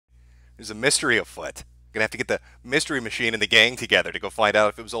There's a mystery afoot. Gonna have to get the mystery machine and the gang together to go find out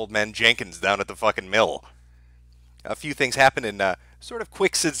if it was old man Jenkins down at the fucking mill. A few things happen in sort of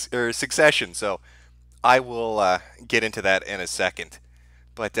quick succession, so I will get into that in a second.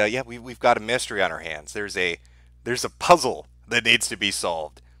 But yeah, we've got a mystery on our hands. There's a puzzle that needs to be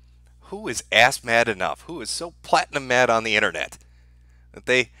solved. Who is ass mad enough? Who is so platinum mad on the internet that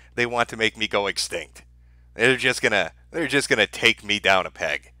they want to make me go extinct? They're just gonna take me down a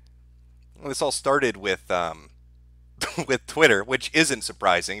peg. Well, this all started with with Twitter, which isn't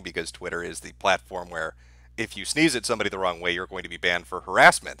surprising because Twitter is the platform where if you sneeze at somebody the wrong way, you're going to be banned for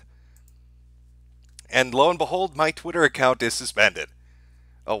harassment. And lo and behold, my Twitter account is suspended.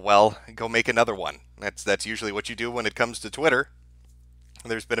 Oh well, go make another one. That's usually what you do when it comes to Twitter.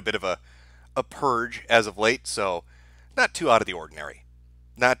 There's been a bit of a purge as of late, so not too out of the ordinary.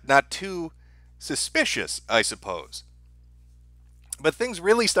 Not too suspicious, I suppose. But things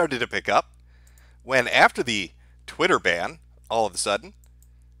really started to pick up when after the Twitter ban, all of a sudden,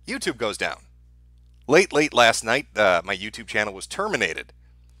 YouTube goes down. Late last night, my YouTube channel was terminated.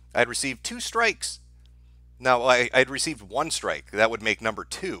 I'd received 2 strikes. Now, I'd received 1 strike. That would make number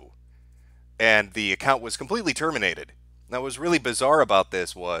 2. And the account was completely terminated. Now, what was really bizarre about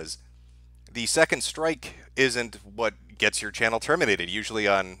this was the second strike isn't what gets your channel terminated. Usually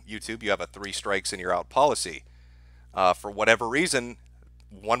on YouTube, you have a 3 strikes and you're out policy. For whatever reason,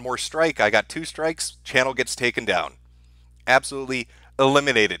 1 more strike, I got 2 strikes, channel gets taken down. Absolutely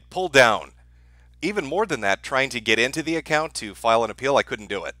eliminated, pulled down. Even more than that, trying to get into the account to file an appeal, I couldn't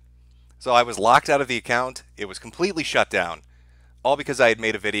do it. So I was locked out of the account, it was completely shut down, all because I had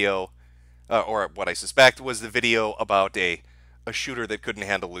made a video, or what I suspect was the video about a shooter that couldn't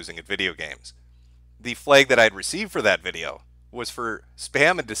handle losing at video games. The flag that I'd received for that video was for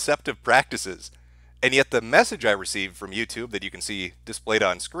spam and deceptive practices. And yet the message I received from YouTube that you can see displayed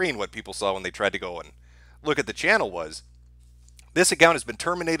on screen, what people saw when they tried to go and look at the channel was, this account has been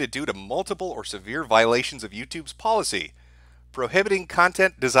terminated due to multiple or severe violations of YouTube's policy, prohibiting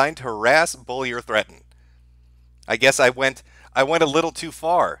content designed to harass, bully, or threaten. I guess I went a little too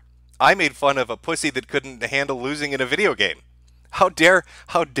far. I made fun of a pussy that couldn't handle losing in a video game. How dare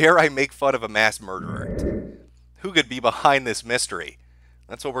I make fun of a mass murderer? Who could be behind this mystery?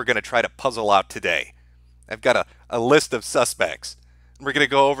 That's what we're going to try to puzzle out today. I've got a list of suspects. And we're going to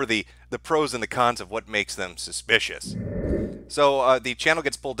go over the pros and the cons of what makes them suspicious. So the channel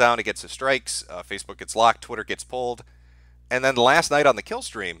gets pulled down, it gets the strikes, Facebook gets locked, Twitter gets pulled. And then last night on the kill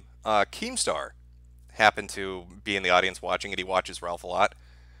stream, Keemstar happened to be in the audience watching it. He watches Ralph a lot.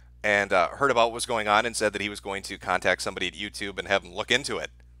 And heard about what was going on and said that he was going to contact somebody at YouTube and have them look into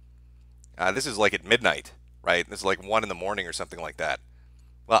it. This is like at midnight, right? This is like 1 in the morning or something like that.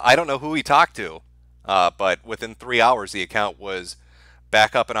 Well, I don't know who he talked to, but within 3 hours the account was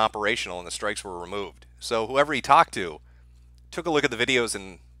back up and operational and the strikes were removed. So whoever he talked to took a look at the videos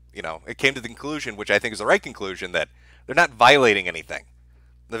and, it came to the conclusion, which I think is the right conclusion, that they're not violating anything.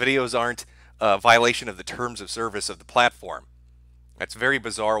 The videos aren't a violation of the terms of service of the platform. It's very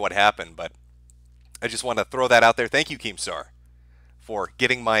bizarre what happened, but I just want to throw that out there. Thank you, Keemstar, for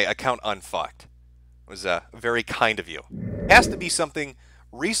getting my account unfucked. It was very kind of you. It has to be something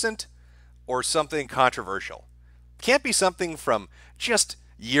recent or something controversial. Can't be something from just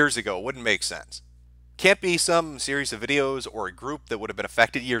years ago. Wouldn't make sense. Can't be some series of videos or a group that would have been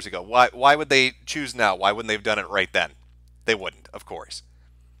affected years ago. Why would they choose now? Why wouldn't they have done it right then? They wouldn't, of course.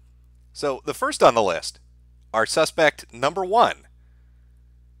 So the first on the list, our suspect number 1,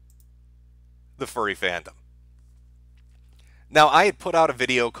 the furry fandom. Now, I had put out a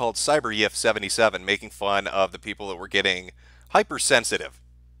video called CyberYif77 making fun of the people that were getting hypersensitive,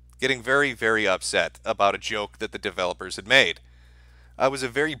 getting very, very upset about a joke that the developers had made. It was a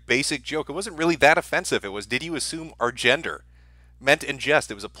very basic joke. It wasn't really that offensive. It was, did you assume our gender? Meant in jest.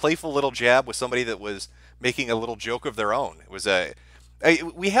 It was a playful little jab with somebody that was making a little joke of their own. It was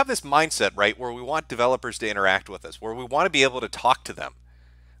we have this mindset, right, where we want developers to interact with us, where we want to be able to talk to them,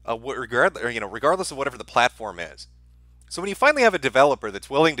 regardless of whatever the platform is. So when you finally have a developer that's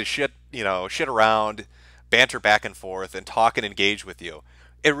willing to shit around, banter back and forth, and talk and engage with you,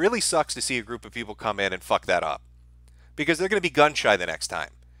 it really sucks to see a group of people come in and fuck that up, because they're going to be gun shy the next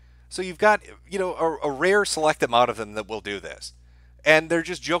time. So you've got a rare select amount of them that will do this, and they're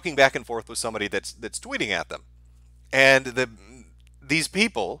just joking back and forth with somebody that's tweeting at them, and these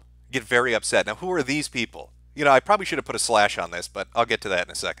people get very upset. Now, who are these people? I probably should have put a slash on this, but I'll get to that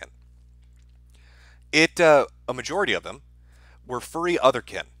in a second. A majority of them were furry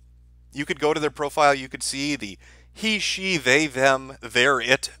otherkin. You could go to their profile, you could see the he, she, they, them, their,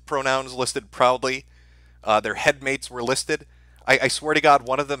 it pronouns listed proudly. Their headmates were listed. I swear to God,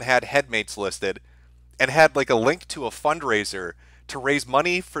 one of them had headmates listed and had like a link to a fundraiser to raise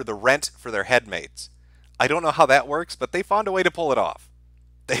money for the rent for their headmates. I don't know how that works, but they found a way to pull it off.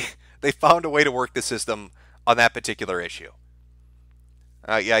 They found a way to work the system on that particular issue.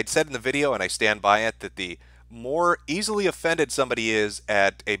 Yeah, I'd said in the video, and I stand by it, that the more easily offended somebody is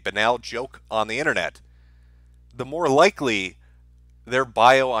at a banal joke on the internet, the more likely their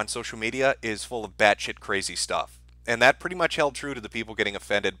bio on social media is full of batshit crazy stuff. And that pretty much held true to the people getting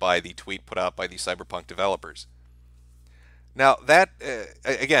offended by the tweet put out by the Cyberpunk developers. Now, that,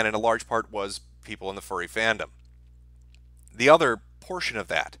 again, in a large part was people in the furry fandom. The other portion of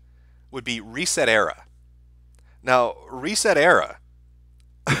that would be Reset Era. Now, Reset Era,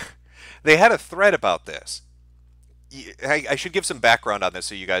 they had a thread about this. I should give some background on this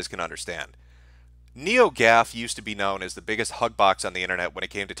so you guys can understand. NeoGAF used to be known as the biggest hug box on the internet when it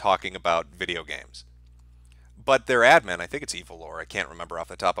came to talking about video games. But their admin, I think it's Evilore, I can't remember off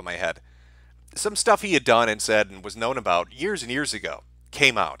the top of my head, some stuff he had done and said and was known about years and years ago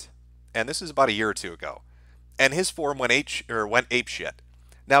came out. And this is about a year or two ago. And his forum went apeshit.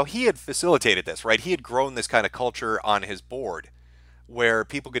 Now, he had facilitated this, right? He had grown this kind of culture on his board where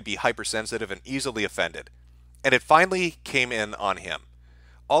people could be hypersensitive and easily offended. And it finally came in on him.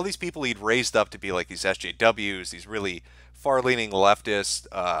 All these people he'd raised up to be like these SJWs, these really far-leaning leftists,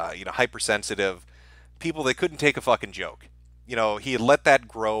 hypersensitive people that couldn't take a fucking joke. You know, he had let that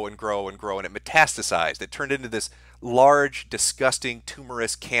grow and grow and grow, and it metastasized. It turned into this large, disgusting,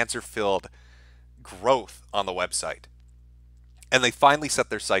 tumorous, cancer-filled growth on the website. And they finally set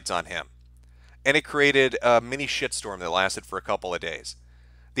their sights on him. And it created a mini shitstorm that lasted for a couple of days.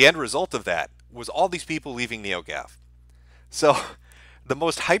 The end result of that was all these people leaving NeoGAF. So, the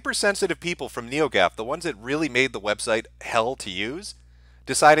most hypersensitive people from NeoGAF, the ones that really made the website hell to use,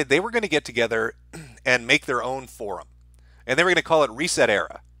 decided they were going to get together and make their own forum. And they were going to call it Reset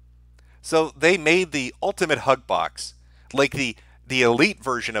Era. So they made the ultimate hug box, like the elite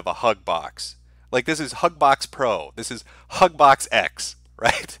version of a hug box. Like, this is Hugbox Pro. This is Hugbox X,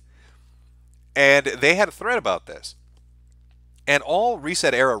 right? And they had a thread about this. And all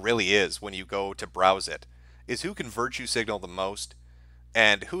Reset Era really is, when you go to browse it, is who can virtue signal the most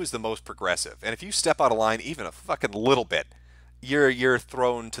and who is the most progressive. And if you step out of line even a fucking little bit, you're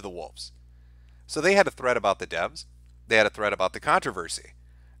thrown to the wolves. So they had a thread about the devs. They had a thread about the controversy.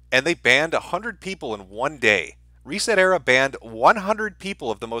 And they banned 100 people in one day. Reset Era banned 100 people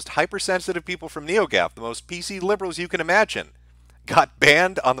of the most hypersensitive people from NeoGAF, the most PC liberals you can imagine. Got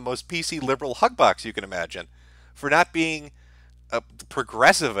banned on the most PC liberal hugbox you can imagine for not being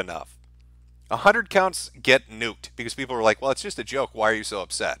progressive enough. 100 counts get nuked because people were like, well, it's just a joke. Why are you so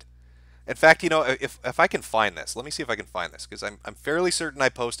upset? In fact, you know, if I can find this, let me see if I can find this, because I'm fairly certain I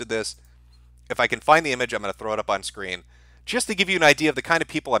posted this. If I can find the image, I'm going to throw it up on screen just to give you an idea of the kind of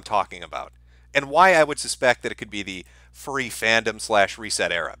people I'm talking about and why I would suspect that it could be the furry fandom /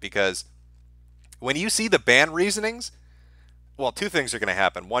 Reset Era. Because when you see the ban reasonings, well, two things are going to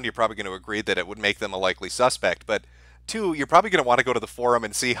happen. One, you're probably going to agree that it would make them a likely suspect, but two, you're probably going to want to go to the forum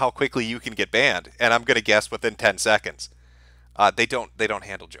and see how quickly you can get banned. And I'm going to guess within 10 seconds. They don't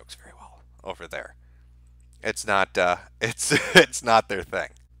handle jokes very well over there. It's not it's not their thing.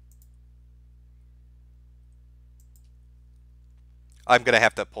 I'm going to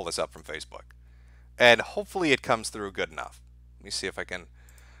have to pull this up from Facebook. And hopefully it comes through good enough. Let me see if I can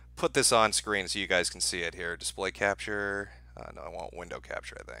put this on screen so you guys can see it here. Display capture. No, I want window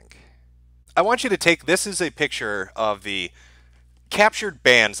capture, I think. I want you to take, this is a picture of the captured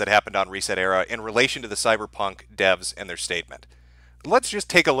bans that happened on Reset Era in relation to the Cyberpunk devs and their statement. Let's just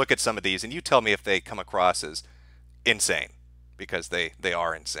take a look at some of these and you tell me if they come across as insane, because they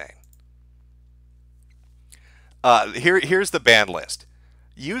are insane. Here's the ban list.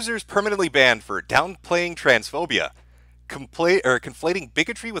 Users permanently banned for downplaying transphobia, conflating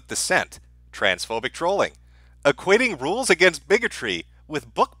bigotry with dissent, transphobic trolling, equating rules against bigotry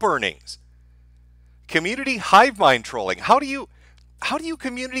with book burnings, community hive mind trolling. How do you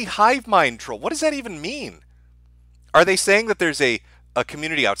community hive mind troll? What does that even mean? Are they saying that there's a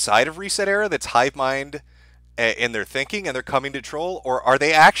community outside of Reset Era that's hive mind in their thinking and they're coming to troll? Or are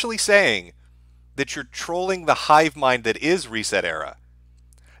they actually saying that you're trolling the hive mind that is Reset Era?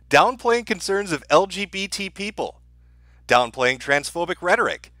 Downplaying concerns of LGBT people, downplaying transphobic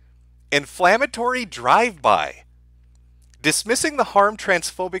rhetoric, inflammatory drive-by, dismissing the harm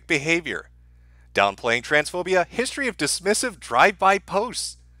transphobic behavior, downplaying transphobia, history of dismissive drive-by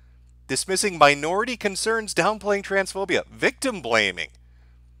posts, dismissing minority concerns, downplaying transphobia, victim blaming,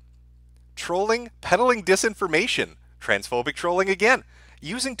 trolling, peddling disinformation, transphobic trolling again.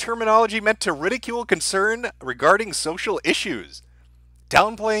 using terminology meant to ridicule concern regarding social issues,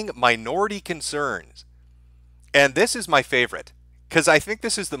 downplaying minority concerns. And this is my favorite, because I think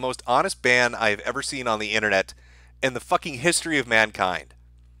this is the most honest ban I've ever seen on the internet in the fucking history of mankind.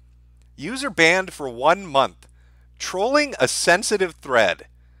 User banned for 1 month, trolling a sensitive thread,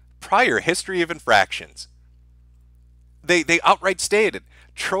 prior history of infractions. They outright stated,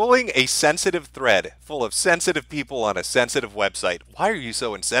 trolling a sensitive thread full of sensitive people on a sensitive website. Why are you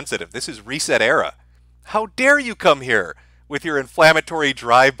so insensitive? This is Reset Era. How dare you come here with your inflammatory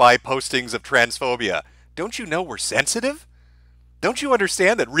drive-by postings of transphobia? Don't you know we're sensitive? Don't you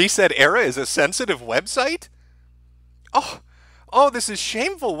understand that Reset Era is a sensitive website? Oh, this is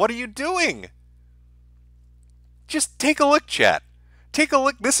shameful. What are you doing? Just take a look, chat. Take a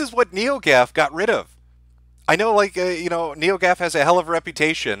look. This is what NeoGAF got rid of. I know, NeoGAF has a hell of a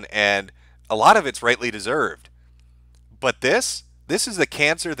reputation, and a lot of it's rightly deserved. But this is the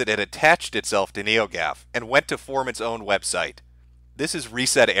cancer that had attached itself to NeoGAF and went to form its own website. This is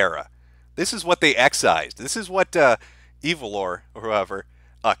Reset Era. This is what they excised. This is what Evilor, or whoever,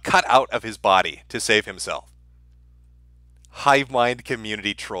 cut out of his body to save himself. Hive mind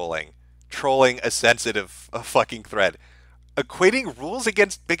community trolling. Trolling a sensitive fucking thread. Equating rules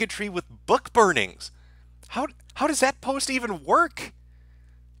against bigotry with book burnings. How does that post even work?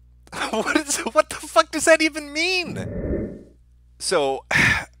 What the fuck does that even mean? So,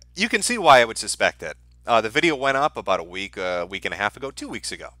 you can see why I would suspect it. The video went up about a week and a half ago, 2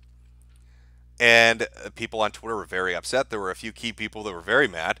 weeks ago. And people on Twitter were very upset. There were a few key people that were very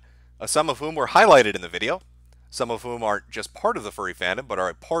mad, some of whom were highlighted in the video, some of whom aren't just part of the furry fandom, but are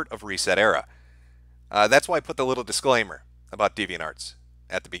a part of Reset Era. That's why I put the little disclaimer about DeviantArts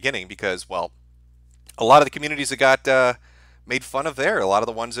at the beginning, because, well, a lot of the communities that got made fun of there, a lot of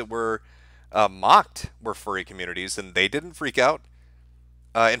the ones that were mocked were furry communities, and they didn't freak out.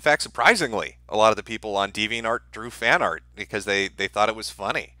 In fact, surprisingly, a lot of the people on DeviantArt drew fan art because they thought it was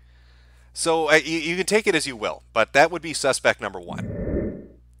funny. So you can take it as you will, but that would be suspect number 1.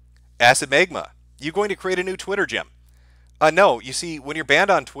 Acid Magma, you going to create a new Twitter gem? No, you see, when you're banned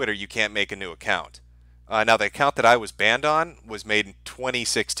on Twitter, you can't make a new account. Now, the account that I was banned on was made in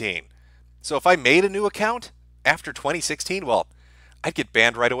 2016. So if I made a new account after 2016, well, I'd get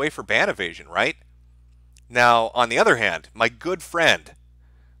banned right away for ban evasion, right? Now, on the other hand, my good friend,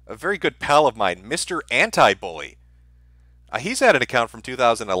 a very good pal of mine, Mr. Anti-Bully, he's had an account from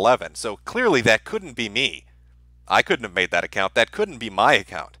 2011, so clearly that couldn't be me. I couldn't have made that account. That couldn't be my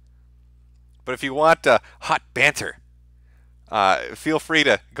account. But if you want hot banter, feel free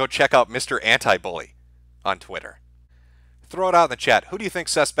to go check out Mr. Anti-Bully on Twitter. Throw it out in the chat. Who do you think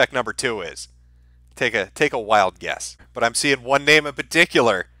suspect number 2 is? Take a wild guess. But I'm seeing one name in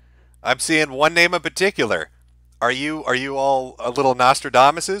particular. Are you all a little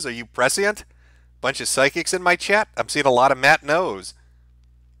Nostradamuses? Are you prescient? Bunch of psychics in my chat? I'm seeing a lot of Matt knows.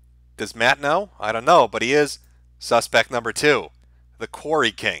 Does Matt know? I don't know, but he is suspect number 2. The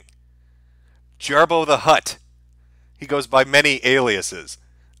Quarry King. Jarbo the Hutt. He goes by many aliases.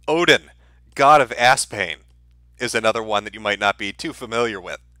 Odin, God of Ass Pain, is another one that you might not be too familiar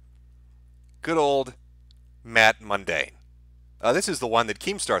with. Good old Matt Mundane. This is the one that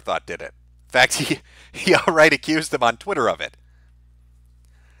Keemstar thought did it. In fact, he outright accused him on Twitter of it.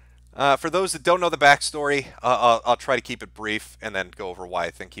 For those that don't know the backstory, I'll try to keep it brief and then go over why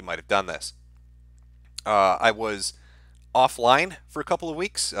I think he might have done this. I was offline for a couple of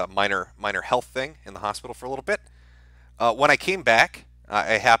weeks, a minor health thing in the hospital for a little bit. When I came back,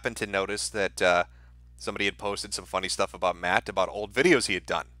 I happened to notice that somebody had posted some funny stuff about Matt, about old videos he had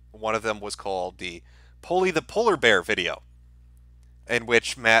done. One of them was called the Polly the Polar Bear video, in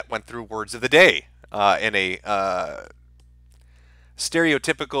which Matt went through words of the day in a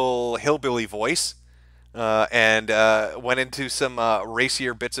stereotypical hillbilly voice and went into some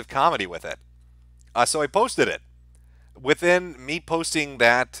racier bits of comedy with it. So I posted it. Within me posting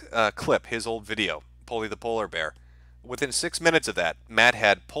that clip, his old video, Polly the Polar Bear, within 6 minutes of that, Matt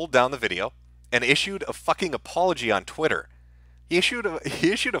had pulled down the video and issued a fucking apology on Twitter. He issued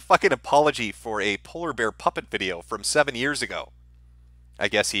a fucking apology for a polar bear puppet video from 7 years ago. I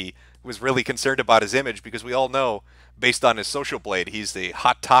guess he was really concerned about his image because we all know, based on his social blade, he's the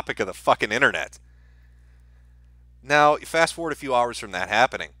hot topic of the fucking internet. Now, fast forward a few hours from that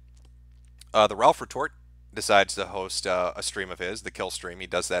happening. The Ralph Retort decides to host a stream of his, the Kill Stream. He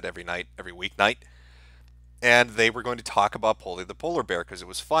does that every night, every weeknight. And they were going to talk about Polly the Polar Bear because it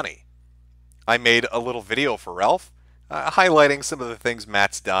was funny. I made a little video for Ralph, highlighting some of the things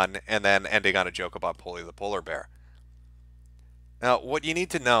Matt's done, and then ending on a joke about Polly the Polar Bear. Now, what you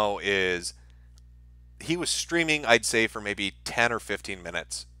need to know is, he was streaming, I'd say, for maybe 10 or 15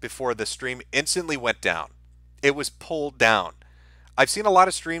 minutes before the stream instantly went down. It was pulled down. I've seen a lot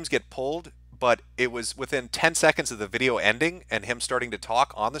of streams get pulled, but it was within 10 seconds of the video ending and him starting to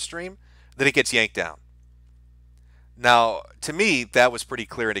talk on the stream that it gets yanked down. Now, to me, that was pretty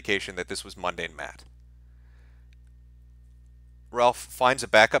clear indication that this was Mundane Matt. Ralph finds a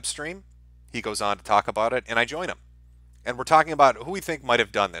backup stream. He goes on to talk about it, and I join him. And we're talking about who we think might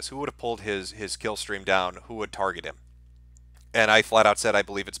have done this, who would have pulled his kill stream down, who would target him. And I flat out said I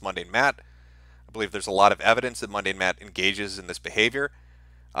believe it's Mundane Matt. I believe there's a lot of evidence that Mundane Matt engages in this behavior.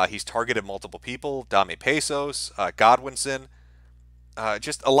 He's targeted multiple people, Dame Pesos, Godwinson,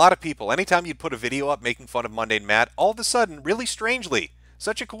 just a lot of people. Anytime you'd put a video up making fun of Mundane Matt, all of a sudden, really strangely,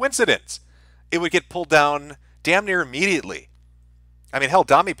 such a coincidence, it would get pulled down damn near immediately. I mean, hell,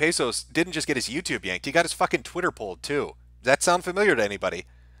 Dame Pesos didn't just get his YouTube yanked, he got his fucking Twitter pulled too. Does that sound familiar to anybody?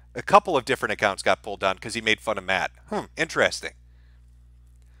 A couple of different accounts got pulled down because he made fun of Matt. Interesting.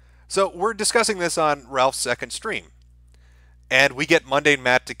 So we're discussing this on Ralph's second stream, and we get Mundane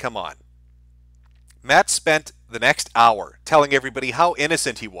Matt to come on. Matt spent the next hour telling everybody how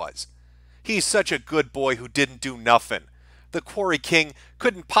innocent he was. He's such a good boy who didn't do nothing. The Quarry King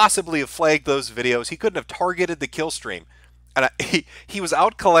couldn't possibly have flagged those videos. He couldn't have targeted the kill stream. And he was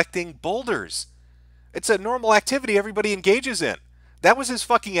out collecting boulders. It's a normal activity everybody engages in. That was his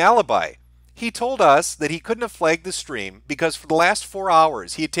fucking alibi. He told us that he couldn't have flagged the stream because for the last 4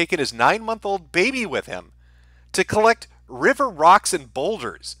 hours he had taken his 9-month-old baby with him to collect river rocks and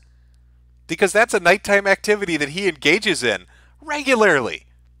boulders. Because that's a nighttime activity that he engages in regularly.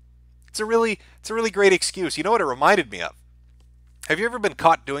 It's a really great excuse. You know what it reminded me of? Have you ever been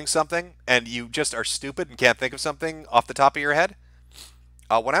caught doing something and you just are stupid and can't think of something off the top of your head?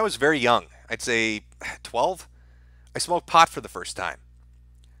 When I was very young, I'd say 12, I smoked pot for the first time.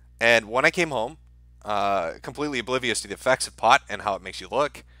 And when I came home, completely oblivious to the effects of pot and how it makes you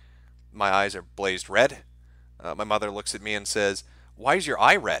look, my eyes are blazed red. My mother looks at me and says, "Why is your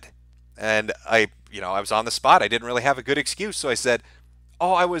eye red?" And I was on the spot. I didn't really have a good excuse, so I said,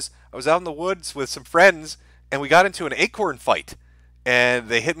 "Oh, I was out in the woods with some friends, and we got into an acorn fight, and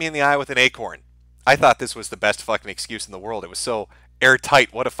they hit me in the eye with an acorn." I thought this was the best fucking excuse in the world. It was so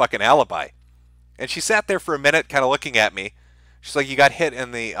airtight. What a fucking alibi. And she sat there for a minute, kind of looking at me. She's like, "You got hit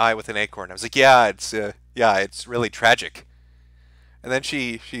in the eye with an acorn." I was like, "Yeah, it's really tragic." And then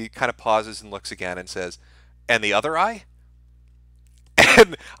she kind of pauses and looks again and says, "And the other eye?"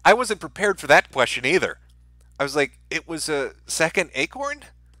 And I wasn't prepared for that question either. I was like, "It was a second acorn?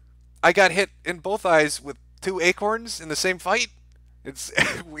 I got hit in both eyes with 2 acorns in the same fight? It's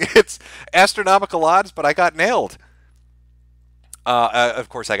it's astronomical odds, but I got nailed." Of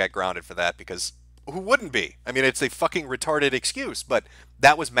course, I got grounded for that because who wouldn't be? I mean, it's a fucking retarded excuse, but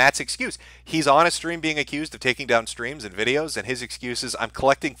that was Matt's excuse. He's on a stream being accused of taking down streams and videos, and his excuse is, "I'm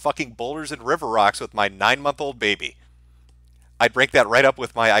collecting fucking boulders and river rocks with my 9-month-old baby." I'd break that right up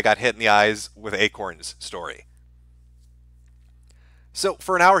with my "I got hit in the eyes with acorns" story. So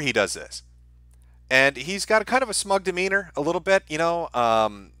for an hour he does this. And he's got a kind of a smug demeanor, a little bit,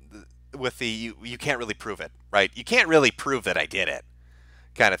 with the you can't really prove it, right? You can't really prove that I did it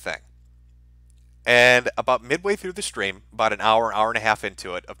kind of thing. And about midway through the stream, about an hour and a half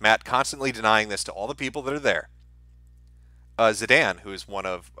into it, of Matt constantly denying this to all the people that are there, Zidane, who is one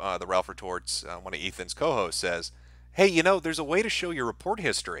of the Ralph Retorts, one of Ethan's co-hosts, says, "Hey, there's a way to show your report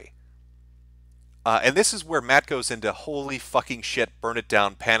history." And this is where Matt goes into holy fucking shit, burn it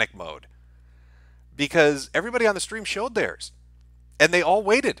down panic mode. Because everybody on the stream showed theirs. And they all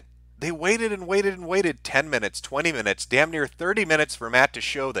waited. They waited and waited and waited 10 minutes, 20 minutes, damn near 30 minutes for Matt to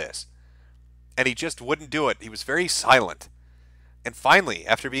show this. And he just wouldn't do it. He was very silent. And finally,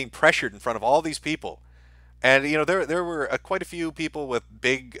 after being pressured in front of all these people, and there were quite a few people with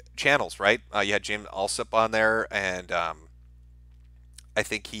big channels, right? You had Jim Alsop on there, and I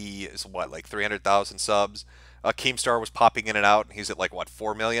think he is like 300,000 subs. Keemstar was popping in and out, and he's at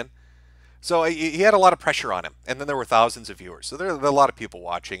 4 million. So he had a lot of pressure on him, and then there were thousands of viewers. So there are a lot of people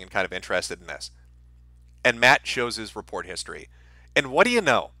watching and kind of interested in this. And Matt shows his report history. And what do you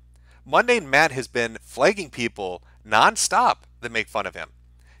know? Mundane Matt has been flagging people non-stop that make fun of him.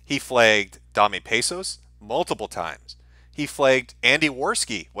 He flagged Dame Pesos multiple times. He flagged Andy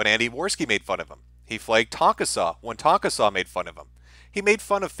Worski when Andy Worski made fun of him. He flagged Tonkasaw when Tonkasaw made fun of him. He made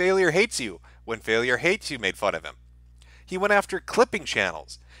fun of Failure Hates You when Failure Hates You made fun of him. He went after clipping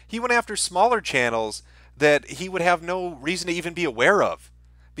channels. He went after smaller channels that he would have no reason to even be aware of.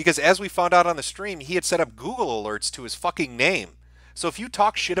 Because as we found out on the stream, he had set up Google alerts to his fucking name. So if you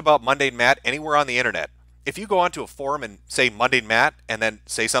talk shit about Mundane Matt anywhere on the internet, if you go onto a forum and say Mundane Matt and then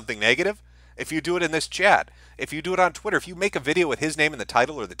say something negative, If you do it in this chat, if you do it on Twitter, if you make a video with his name in the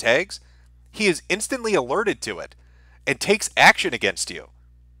title or the tags, he is instantly alerted to it and takes action against you.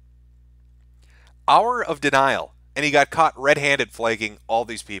 Hour of denial, and he got caught red-handed flagging all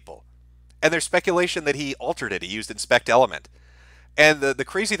these people. And there's speculation that he altered it. He used inspect element. And the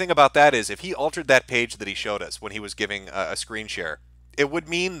crazy thing about that is if he altered that page that he showed us when he was giving a screen share, it would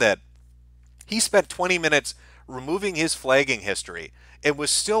mean that he spent 20 minutes removing his flagging history and was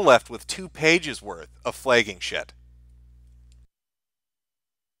still left with 2 pages worth of flagging shit.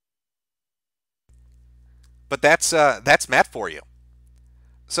 But that's Matt for you.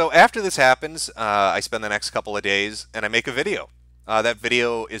 So after this happens, I spend the next couple of days and I make a video. That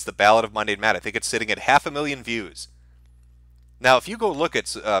video is the Ballad of Mundane Matt. I think it's sitting at 500,000 views. Now, if you go look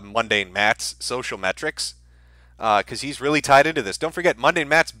at Mundane Matt's social metrics, because he's really tied into this. Don't forget, Mundane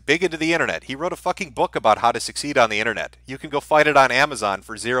Matt's big into the internet. He wrote a fucking book about how to succeed on the internet. You can go find it on Amazon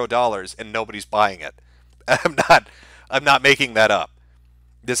for $0 and nobody's buying it. I'm not making that up.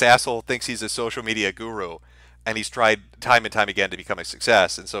 This asshole thinks he's a social media guru, and he's tried time and time again to become a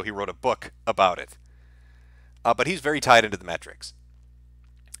success, and so he wrote a book about it. But he's very tied into the metrics.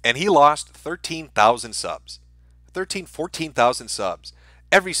 And he lost 13,000 subs. 14,000 subs.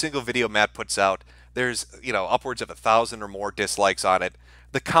 Every single video Matt puts out, there's, upwards of 1,000 or more dislikes on it.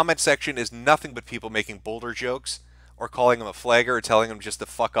 The comment section is nothing but people making Boulder jokes or calling him a flagger or telling him just to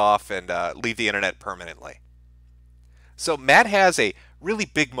fuck off and leave the internet permanently. So Matt has a really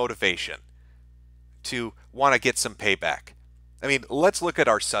big motivation to want to get some payback. I mean, let's look at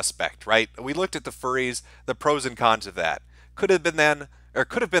our suspect, right? We looked at the furries, the pros and cons of that. Could have been them, or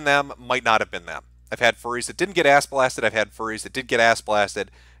could have been them, might not have been them. I've had furries that didn't get ass blasted. I've had furries that did get ass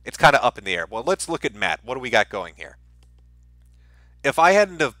blasted. It's kind of up in the air. Well, let's look at Matt. What do we got going here? If I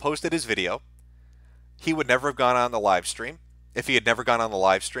hadn't have posted his video, he would never have gone on the live stream. If he had never gone on the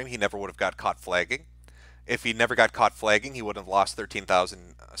live stream, he never would have got caught flagging. If he never got caught flagging, he wouldn't have lost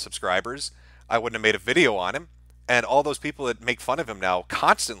 13,000 subscribers. I wouldn't have made a video on him. And all those people that make fun of him now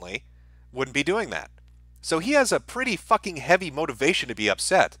constantly wouldn't be doing that. So he has a pretty fucking heavy motivation to be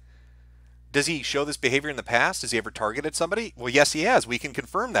upset. Does he show this behavior in the past? Has he ever targeted somebody? Well, yes, he has. We can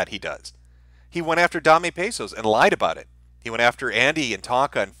confirm that he does. He went after Dame Pesos and lied about it. He went after Andy and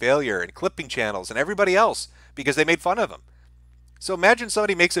Tonka and Failure and Clipping Channels and everybody else because they made fun of him. So imagine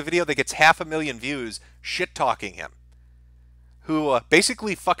somebody makes a video that gets 500,000 views shit-talking him, who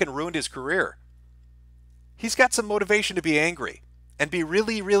basically fucking ruined his career. He's got some motivation to be angry and be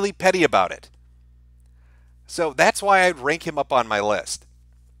really, really petty about it. So that's why I'd rank him up on my list.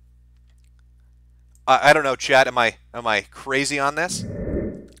 I don't know, chat, am I crazy on this?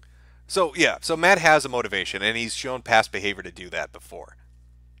 So yeah, so Matt has a motivation, and he's shown past behavior to do that before.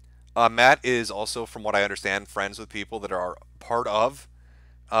 Matt is also, from what I understand, friends with people that are part of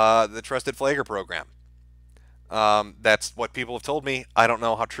the Trusted Flagger program. That's what people have told me. I don't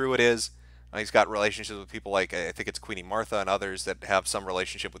know how true it is. He's got relationships with people like, I think it's Queenie Martha and others that have some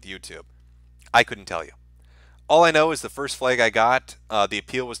relationship with YouTube. I couldn't tell you. All I know is the first flag I got, the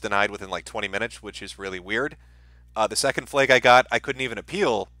appeal was denied within like 20 minutes, which is really weird. The second flag I got, I couldn't even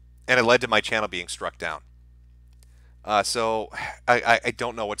appeal, and it led to my channel being struck down. So I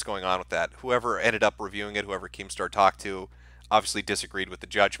don't know what's going on with that. Whoever ended up reviewing it, whoever Keemstar talked to, obviously disagreed with the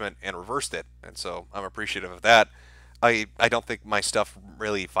judgment and reversed it. And so I'm appreciative of that. I don't think my stuff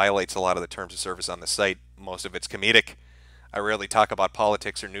really violates a lot of the terms of service on the site. Most of it's comedic. I rarely talk about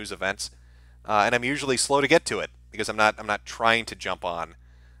politics or news events. And I'm usually slow to get to it because I'm not trying to jump on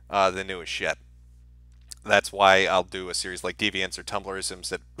the newest shit. That's why I'll do a series like Deviants or Tumblrisms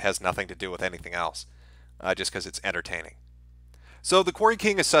that has nothing to do with anything else, just because it's entertaining. So the Quarry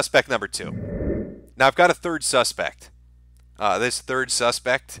King is suspect number 2. Now I've got a third suspect. This third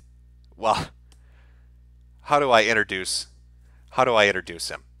suspect, well, how do I introduce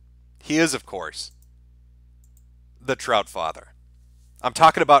him? He is, of course, the Trout Father. I'm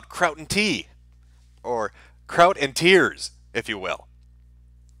talking about Kraut and Tea, or Kraut and Tears, if you will.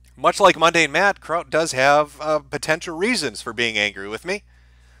 Much like Mundane Matt, Kraut does have potential reasons for being angry with me.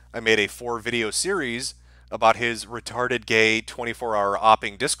 I made a 4-video series about his retarded gay 24-hour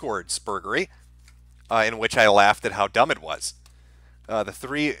opping Discord spurgery, in which I laughed at how dumb it was.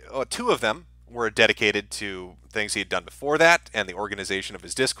 Two of them were dedicated to things he had done before that and the organization of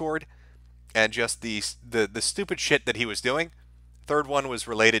his Discord, and just the stupid shit that he was doing. Third one was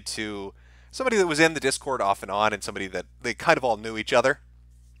related to somebody that was in the Discord off and on, and somebody that they kind of all knew each other,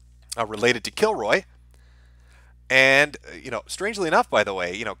 related to Kilroy. And, strangely enough, by the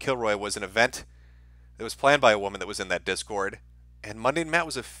way, Kilroy was an event that was planned by a woman that was in that Discord, and Mundane Matt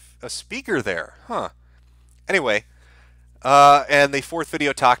was a speaker there. Huh. Anyway, And the fourth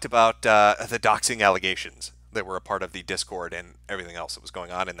video talked about the doxing allegations that were a part of the Discord and everything else that was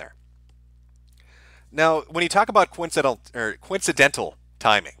going on in there. Now, when you talk about coincidental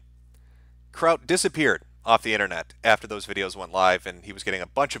timing, Kraut disappeared off the internet after those videos went live, and he was getting a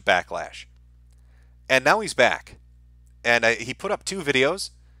bunch of backlash. And now he's back. And he put up 2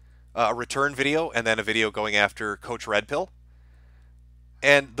 videos, a return video and then a video going after Coach Red Pill.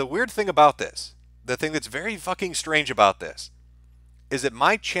 And the weird thing about this, the thing that's very fucking strange about this, is that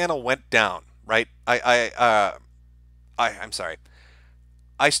my channel went down, right? I'm sorry.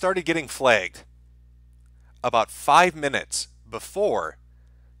 I started getting flagged about 5 minutes before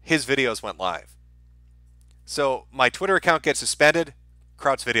his videos went live. So my Twitter account gets suspended,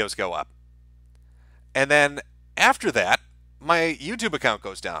 Kraut's videos go up. And then after that, my YouTube account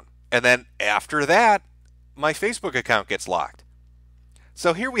goes down. And then after that, my Facebook account gets locked.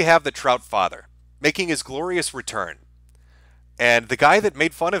 So here we have the Trout father making his glorious return. And the guy that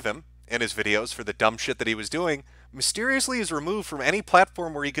made fun of him in his videos for the dumb shit that he was doing mysteriously is removed from any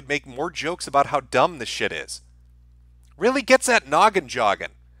platform where he could make more jokes about how dumb this shit is. Really gets that noggin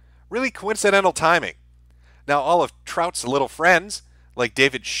jogging. Really coincidental timing. Now all of Trout's little friends, like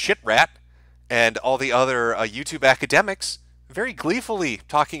David Shitrat and all the other YouTube academics, very gleefully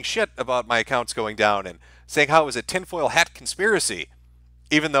talking shit about my accounts going down and saying how it was a tinfoil hat conspiracy.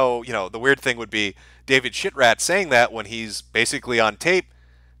 Even though, you know, the weird thing would be David Shitrat saying that when he's basically on tape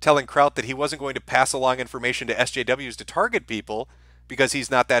telling Kraut that he wasn't going to pass along information to SJWs to target people because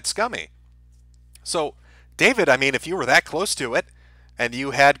he's not that scummy. So, David, I mean, if you were that close to it and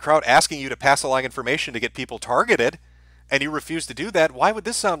you had Kraut asking you to pass along information to get people targeted and you refused to do that, why would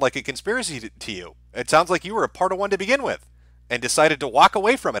this sound like a conspiracy to you? It sounds like you were a part of one to begin with and decided to walk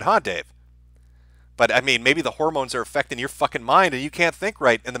away from it, huh, Dave? But, I mean, maybe the hormones are affecting your fucking mind and you can't think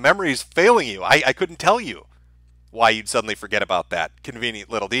right and the memory is failing you. I couldn't tell you why you'd suddenly forget about that convenient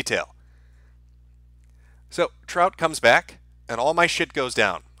little detail. So, Trout comes back and all my shit goes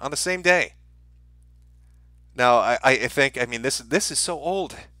down on the same day. Now, I think, I mean, this is so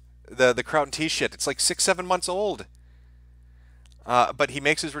old. The Kraut and T shit, it's like 6-7 months old. But he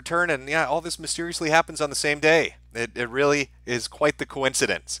makes his return and, yeah, all this mysteriously happens on the same day. It really is quite the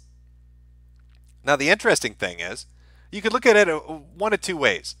coincidence. Now, the interesting thing is, you could look at it one of 2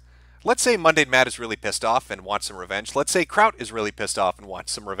 ways. Let's say Monday Matt is really pissed off and wants some revenge. Let's say Kraut is really pissed off and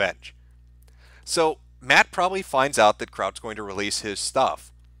wants some revenge. So, Matt probably finds out that Kraut's going to release his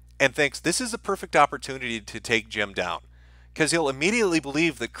stuff and thinks this is a perfect opportunity to take Jim down, because he'll immediately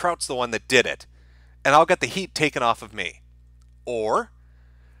believe that Kraut's the one that did it, and I'll get the heat taken off of me. Or,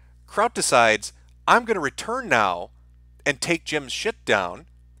 Kraut decides, I'm going to return now and take Jim's shit down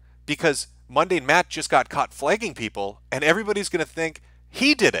because Monday Matt just got caught flagging people and everybody's going to think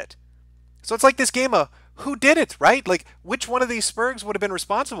he did it. So it's like this game of who did it, right? Like, which one of these Spurgs would have been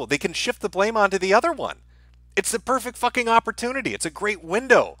responsible? They can shift the blame onto the other one. It's the perfect fucking opportunity. It's a great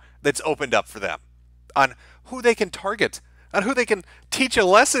window that's opened up for them on who they can target, on who they can teach a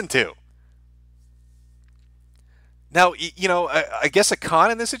lesson to. Now, you know, I guess a con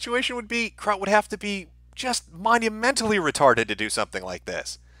in this situation would be Kraut would have to be just monumentally retarded to do something like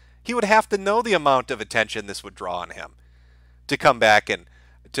this. He would have to know the amount of attention this would draw on him to come back and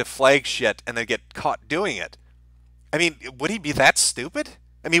to flag shit and then get caught doing it. I mean, would he be that stupid?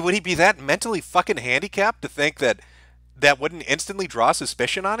 I mean, would he be that mentally fucking handicapped to think that that wouldn't instantly draw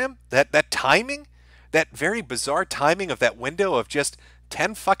suspicion on him? That timing? That very bizarre timing of that window of just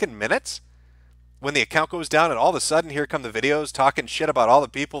 10 fucking minutes? When the account goes down and all of a sudden here come the videos talking shit about all the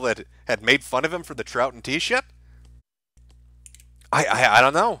people that had made fun of him for the Trout and T shit? I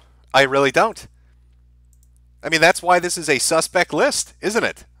don't know. I really don't. I mean, that's why this is a suspect list, isn't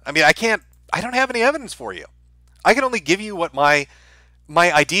it? I mean, I don't have any evidence for you. I can only give you what my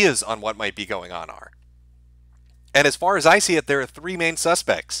ideas on what might be going on are. And as far as I see it, there are 3 main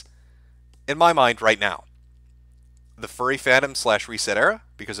suspects in my mind right now. The Furry Phantom / Reset Era,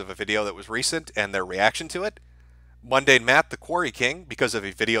 because of a video that was recent and their reaction to it. Mundane Matt, the Quarry King, because of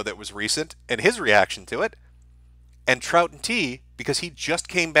a video that was recent and his reaction to it. And Trout and T, because he just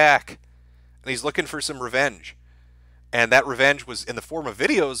came back and he's looking for some revenge. And that revenge was in the form of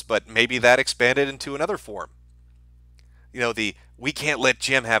videos, but maybe that expanded into another form. You know, the we can't let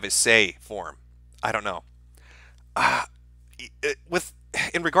Jim have his say form. I don't know.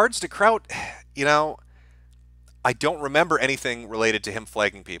 In regards to Kraut, you know, I don't remember anything related to him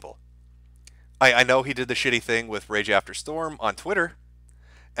flagging people. I know he did the shitty thing with Rage After Storm on Twitter,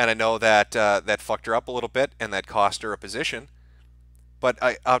 and I know that that fucked her up a little bit and that cost her a position. But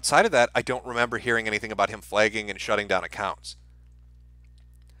outside of that, I don't remember hearing anything about him flagging and shutting down accounts.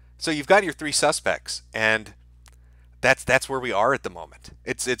 So you've got your 3 suspects, and That's where we are at the moment.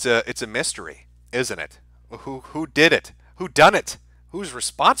 It's a mystery, isn't it? Who did it? Who done it? Who's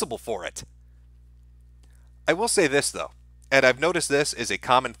responsible for it? I will say this though, and I've noticed this is a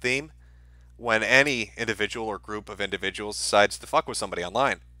common theme when any individual or group of individuals decides to fuck with somebody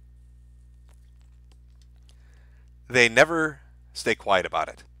online. They never stay quiet about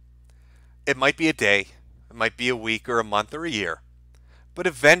it. It might be a day, it might be a week or a month or a year, but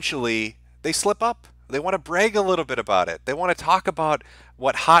eventually they slip up. They want to brag a little bit about it. They want to talk about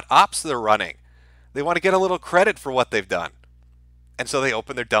what hot ops they're running. They want to get a little credit for what they've done. And so they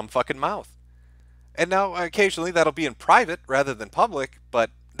open their dumb fucking mouth. And now occasionally that'll be in private rather than public, but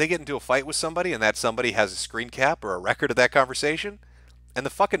they get into a fight with somebody and that somebody has a screen cap or a record of that conversation, and the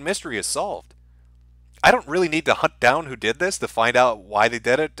fucking mystery is solved. I don't really need to hunt down who did this to find out why they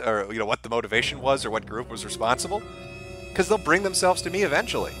did it, or what the motivation was, or what group was responsible, because they'll bring themselves to me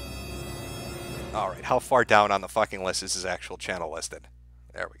eventually. Alright, how far down on the fucking list is his actual channel listed?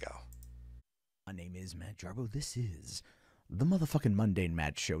 There we go. My name is Matt Jarbo. This is the motherfucking Mundane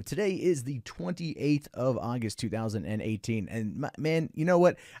Matt Show. Today is the 28th of August, 2018. And man, you know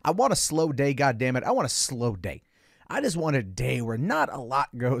what? I want a slow day, goddammit. I want a slow day. I just want a day where not a lot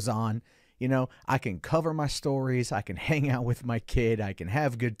goes on. You know, I can cover my stories. I can hang out with my kid. I can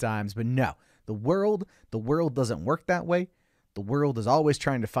have good times. But no, the world doesn't work that way. The world is always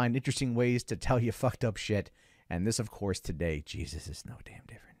trying to find interesting ways to tell you fucked up shit. And this, of course, today, Jesus, is no damn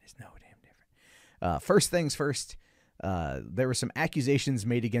different. It's no damn different. First things first, there were some accusations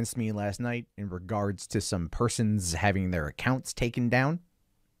made against me last night in regards to some persons having their accounts taken down.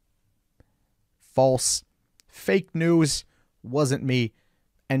 False. Fake news. Wasn't me.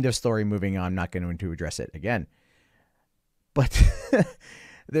 End of story. Moving on. I'm not going to address it again. But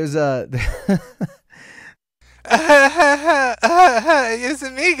there's a... It's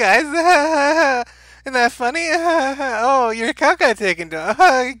me, guys. Isn't that funny? Oh, your account got taken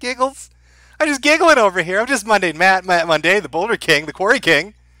down. Giggles. I'm just giggling over here. I'm just Mundane Matt Monday, the Boulder King, the Quarry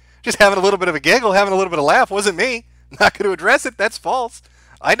King. Just having a little bit of a giggle, having a little bit of a laugh. Wasn't me. Not going to address it. That's false.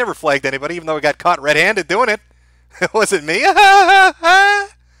 I never flagged anybody, even though I got caught red-handed doing it. It wasn't me. I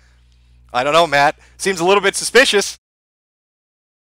don't know, Matt. Seems a little bit suspicious.